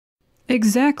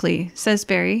Exactly, says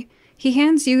Barry. He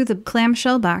hands you the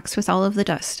clamshell box with all of the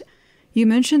dust. You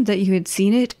mentioned that you had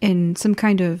seen it in some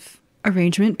kind of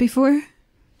arrangement before?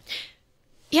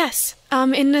 Yes,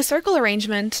 in a circle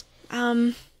arrangement.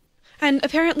 And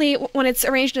apparently when it's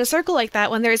arranged in a circle like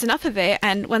that, when there's enough of it,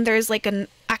 and when there's like an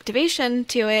activation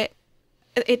to it,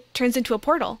 it turns into a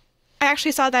portal. I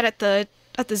actually saw that at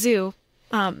the zoo.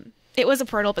 It was a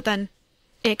portal, but then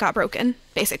it got broken,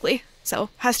 basically. So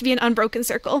has to be an unbroken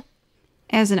circle.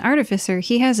 As an artificer,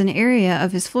 he has an area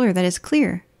of his floor that is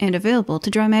clear and available to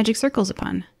draw magic circles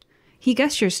upon. He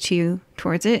gestures to you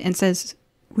towards it and says,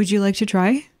 "Would you like to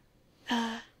try?"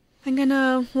 I'm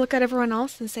gonna look at everyone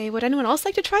else and say, would anyone else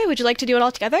like to try? Would you like to do it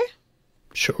all together?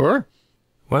 Sure.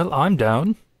 Well, I'm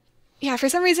down. Yeah, for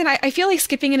some reason, I feel like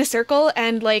skipping in a circle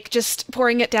and, like, just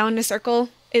pouring it down in a circle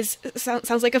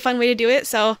sounds like a fun way to do it,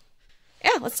 so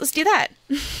yeah, let's do that.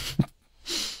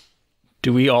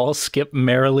 Do we all skip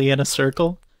merrily in a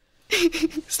circle?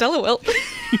 Stella will.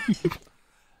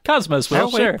 Cosmos will, Now,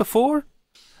 wait, sure.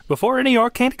 before any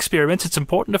arcane experiments, it's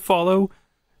important to follow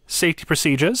safety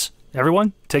procedures.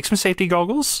 Everyone, take some safety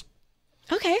goggles.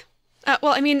 Okay.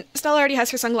 Well, I mean, Stella already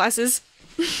has her sunglasses.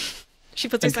 She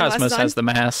puts her And sunglasses Cosmos on. has the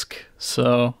mask,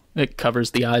 so it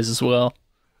covers the eyes as well.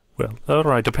 Well,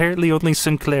 alright, apparently only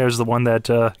Sinclair's the one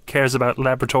that cares about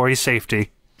laboratory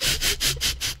safety.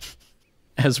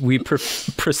 As we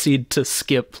proceed to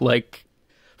skip like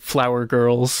flower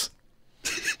girls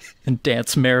and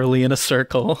dance merrily in a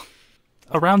circle.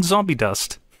 Around zombie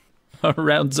dust.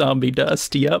 Around zombie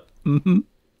dust, yep. Mm-hmm.